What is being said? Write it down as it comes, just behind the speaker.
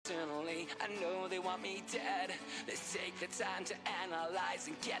I know they want me dead. Let's take the time to analyze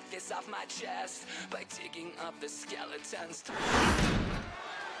and get this off my chest by digging up the skeletons.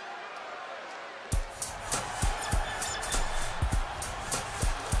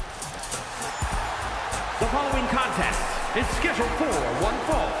 The following contest is scheduled for one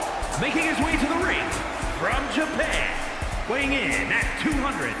fall, making his way to the ring from Japan, weighing in at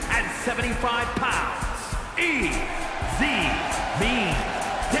 275 pounds, Izumida.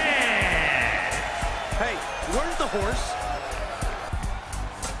 Hey, where's the horse?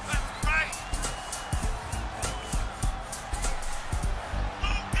 That's right.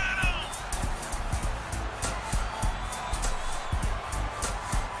 Look at him.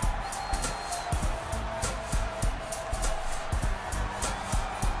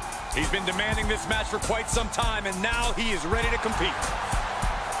 He's been demanding this match for quite some time, and now he is ready to compete.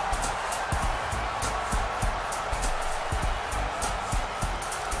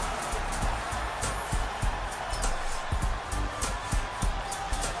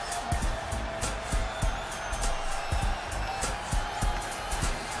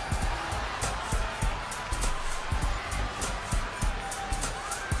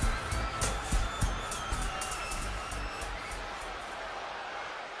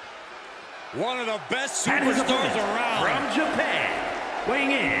 One of the best superstars around. From Japan,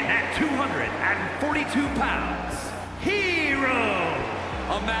 weighing in at 242 pounds, Hiro.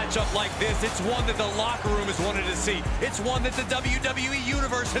 A matchup like this, it's one that the locker room has wanted to see. It's one that the WWE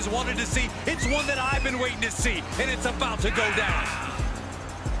Universe has wanted to see. It's one that I've been waiting to see, and it's about to go down.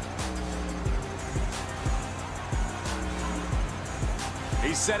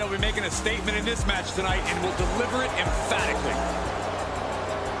 He said he'll be making a statement in this match tonight and will deliver it emphatically.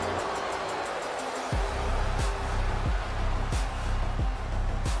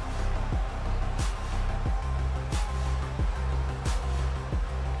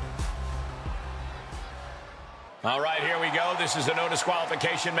 All right, here we go. This is a no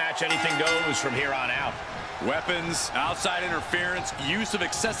disqualification match. Anything goes from here on out. Weapons, outside interference, use of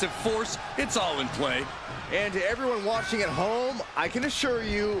excessive force, it's all in play. And to everyone watching at home, I can assure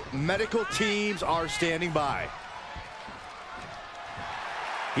you, medical teams are standing by.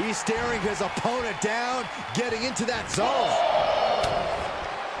 He's staring his opponent down, getting into that zone.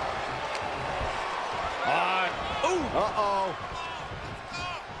 Uh-oh.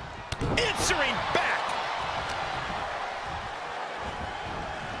 Answering back.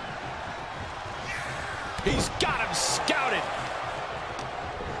 He's got him scouted.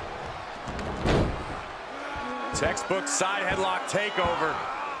 Textbook side headlock takeover.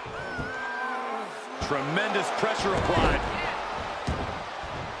 Tremendous pressure applied.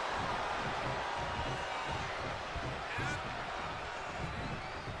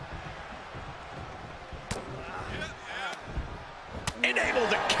 Enabled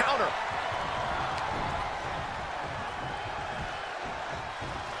to counter.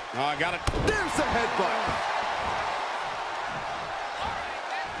 Oh, I got it. There's the headbutt.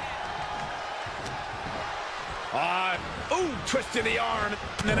 Twist to the arm,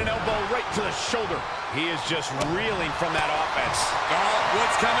 and then an elbow right to the shoulder. He is just reeling from that offense. Oh,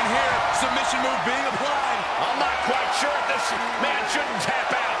 what's coming here? Submission move being applied. I'm not quite sure if this man shouldn't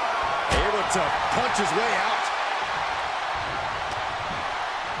tap out. Able to punch his way out.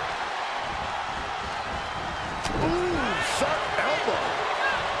 Ooh, sharp elbow.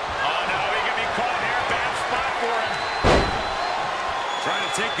 Oh, no, he can be caught here. Bad spot for him. Trying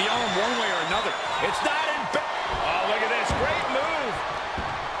to take the arm one way or another. It's not in. Oh, look at this. Great move.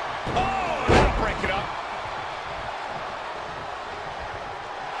 Oh, that'll break it up.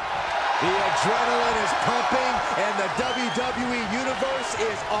 The adrenaline is pumping, and the WWE Universe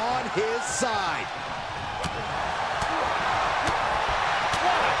is on his side.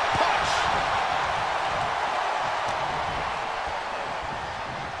 What a punch.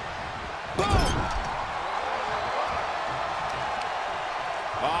 Boom!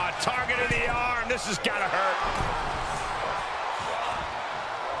 Oh, targeted the arm. This has got to hurt.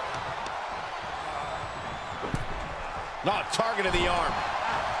 No, targeted the arm.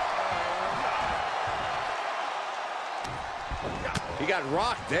 He got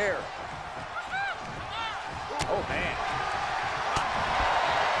rocked there. Oh, man.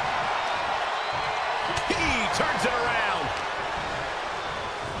 He turns it around.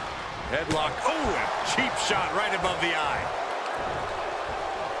 Headlock. Oh, a cheap shot right above the eye.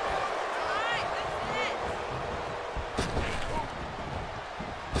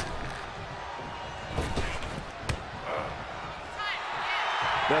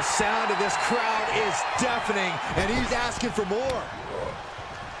 The sound of this crowd is deafening, and he's asking for more.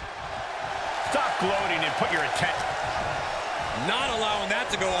 Stop gloating and put your attention. Not allowing that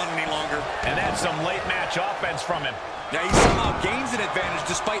to go on any longer. And that's some late match offense from him. Now he somehow gains an advantage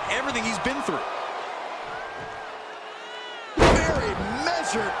despite everything he's been through. Very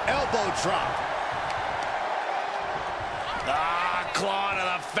measured elbow drop. Ah, claw to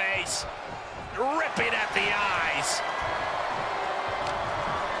the face. Ripping at the eyes.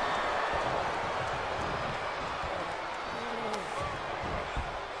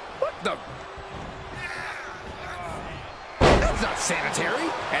 What the? That's not sanitary.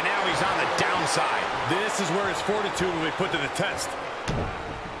 And now he's on the downside. This is where his fortitude will be put to the test.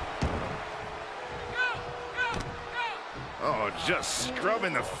 Oh, just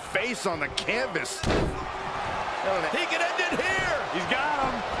scrubbing the face on the canvas. He can end it here. He's got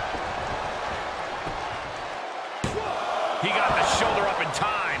him. He got the shoulder up in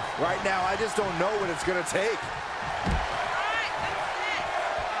time. Right now, I just don't know what it's going to take.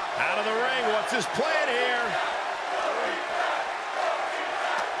 Out of the ring, what's his plan here?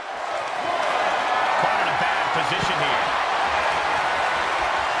 Caught in a bad position here.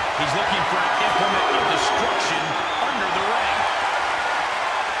 He's looking for an implement of destruction under the ring.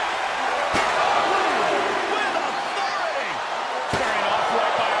 With authority. Starting off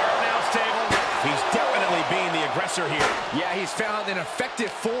right by our announce table. He's definitely being the aggressor here. Yeah, he's found an effective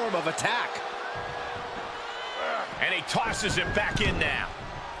form of attack. And he tosses him back in now.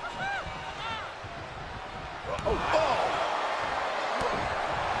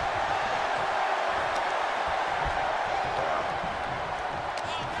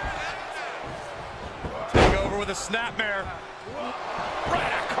 Take over with a snapmare.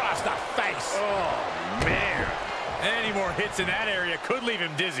 Right across the face. Oh, man. Any more hits in that area could leave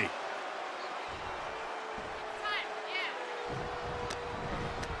him dizzy.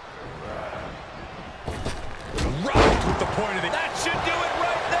 Right with the point of the... That should do it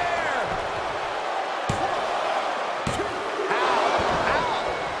right there.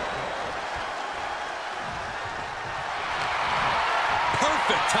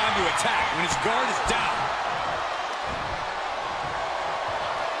 Perfect time to attack when his guard is down.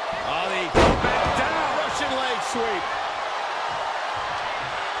 Oh, the back down. Russian leg sweep.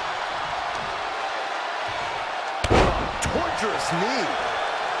 Torturous knee.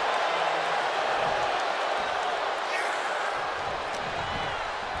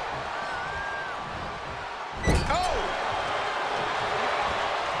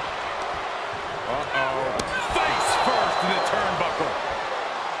 Face first in the turnbuckle.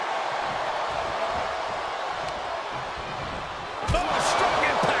 Oh, strong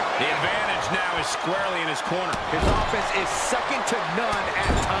impact. The advantage now is squarely in his corner. His offense is second to none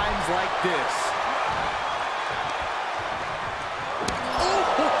at times like this.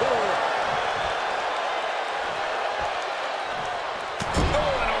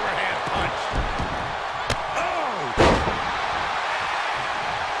 Oh, an overhand punch.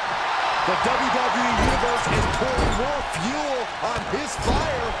 The WWE Universe is pouring more fuel on his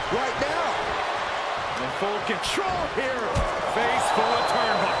fire right now. In full control here. Face full of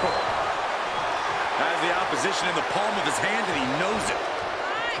turnbuckle. Has the opposition in the palm of his hand, and he knows it.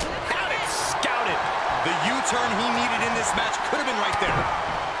 Out and scouted. The U-turn he needed in this match could have been right there.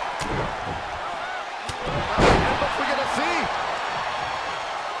 And what we're gonna see.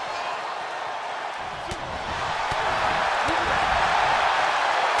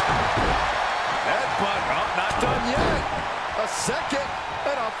 Headbutt. Oh, not done yet. A second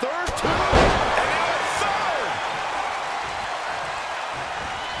and a third too. And now a third.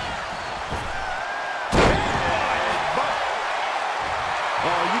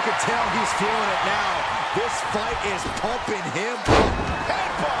 Oh, you can tell he's feeling it now. This fight is pumping him up.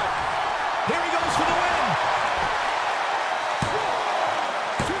 Headbutt. Here he goes for the win.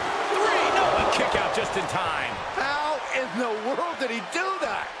 3, no, a kick out just in time. How in the world did he do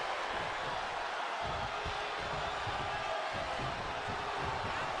that?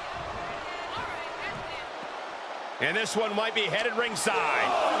 And this one might be headed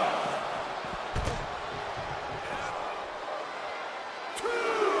ringside.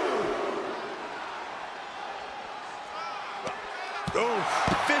 Oh,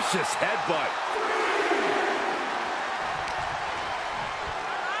 vicious headbutt.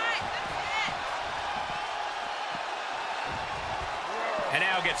 And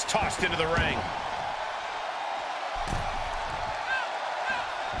now gets tossed into the ring.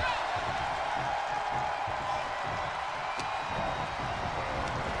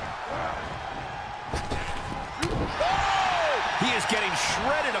 He is getting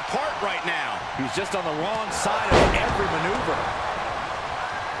shredded apart right now. He's just on the wrong side of every maneuver.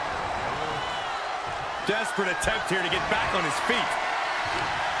 Desperate attempt here to get back on his feet.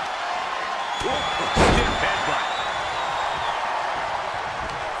 Stiff headbutt.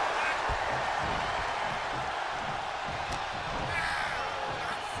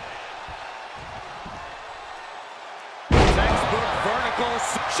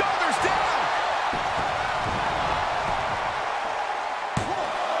 Shoulders down.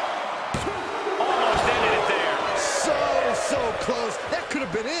 Almost ended it there. So close. That could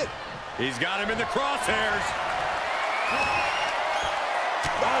have been it. He's got him in the crosshairs.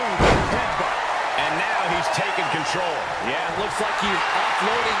 Oh, headbutt. And now he's taking control. Yeah, it looks like he's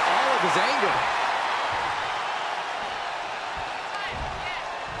offloading all of his anger.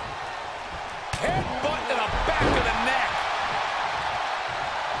 Headbutt to the back of the neck.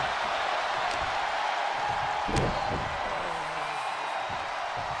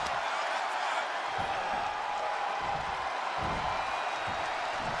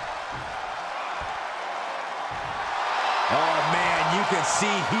 Oh, man, you can see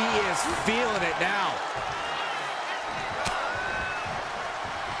he is feeling it now.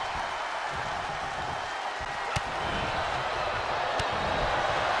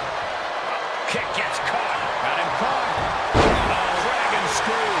 Kick gets caught. Got him caught. Dragon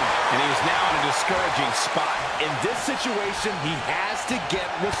screw. And he's now in a discouraging spot. In this situation, he has to get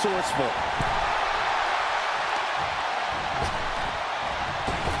resourceful.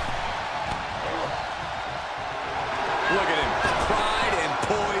 Look at him. Pride and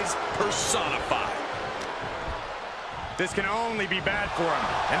poise personified. This can only be bad for him.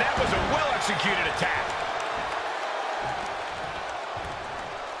 And that was a well-executed attack.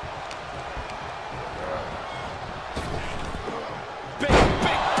 Big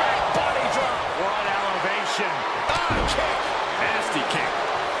back body drop. What elevation. Kick. Nasty kick.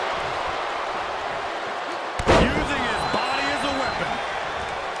 Using his body as a weapon.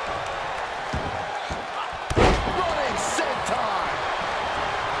 Running senton.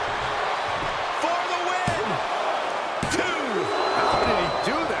 For the win. 2. How did he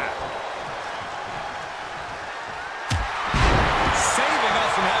do that? Saving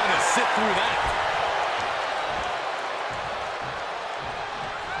us from having to sit through that.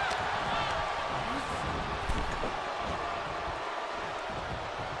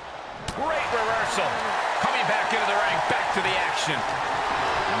 Great reversal. Coming back into the ring, back to the action.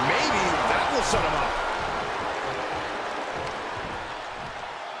 Maybe that will set him up.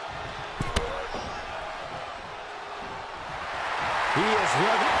 He is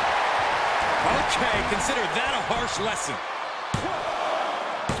ready. Okay, consider that a harsh lesson.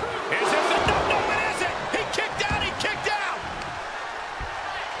 Is this a no, it isn't. He kicked out. He kicked out.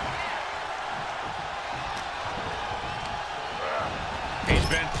 He's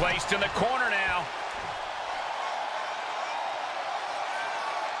been placed in the corner now.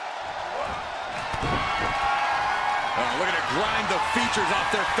 Look at it grind the features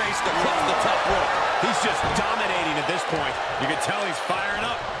off their face across the top rope. He's just dominating at this point. You can tell he's firing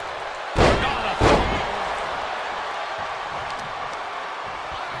up.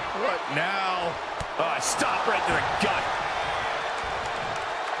 What now? Stop right to the gut.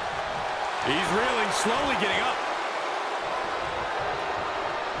 He's really slowly getting up.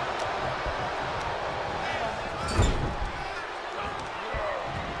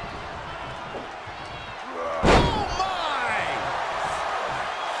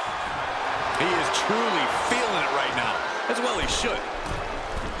 Truly feeling it right now, as well he should.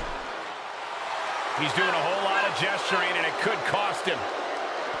 He's doing a whole lot of gesturing, and it could cost him.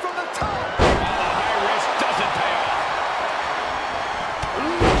 From the top. The high risk doesn't pay off.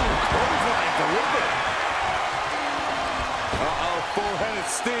 Ooh, clothesline delivered. Full-headed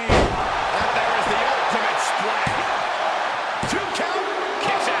steam. And there is the ultimate splat. 2 count.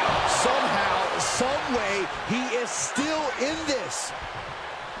 Kicks out. Somehow, some way, he is still in this.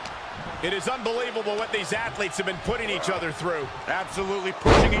 It is unbelievable what these athletes have been putting each other through. Absolutely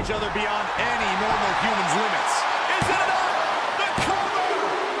pushing each other beyond any normal human's limits. Is it enough? The cover!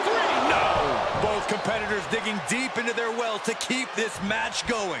 3, no! Both competitors digging deep into their well to keep this match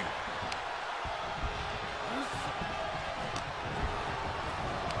going.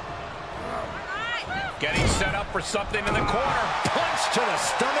 Getting set up for something in the corner. Punch to the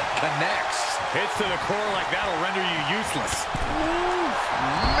stomach connects. Hits to the core like that'll render you useless.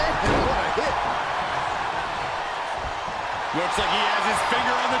 Man, what a hit. Looks like he has his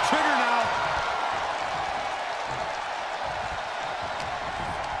finger on the trigger now.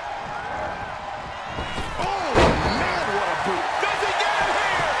 Oh, man, what a boot. Does he get him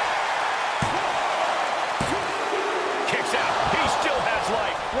here? Kicks out. He still has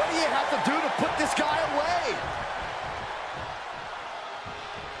life. What do you have to do to put this guy away?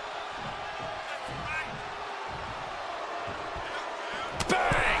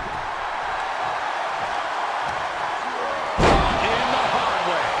 Bang! In the hard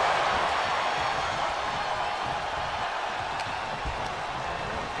way.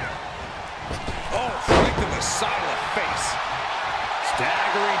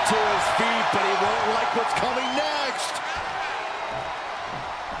 staggering to his feet, but he won't like what's coming next.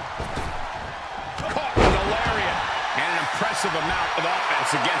 Caught with a lariat. And an impressive amount of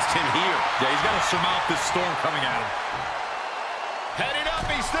offense against him here. Yeah, he's got to surmount this storm coming at him. Heading up,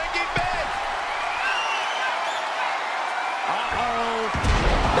 he's thinking big. Uh-oh.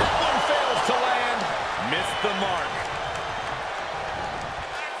 That one fails to land. Missed the mark.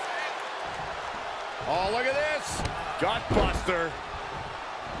 Oh, look at this. Gutbuster.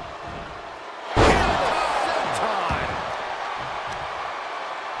 Time.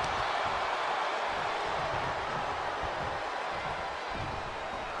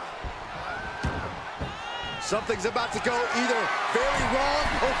 Something's about to go either very wrong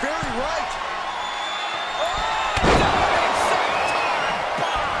or very right. Oh,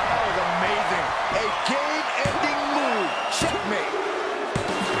 that was amazing. A game-ending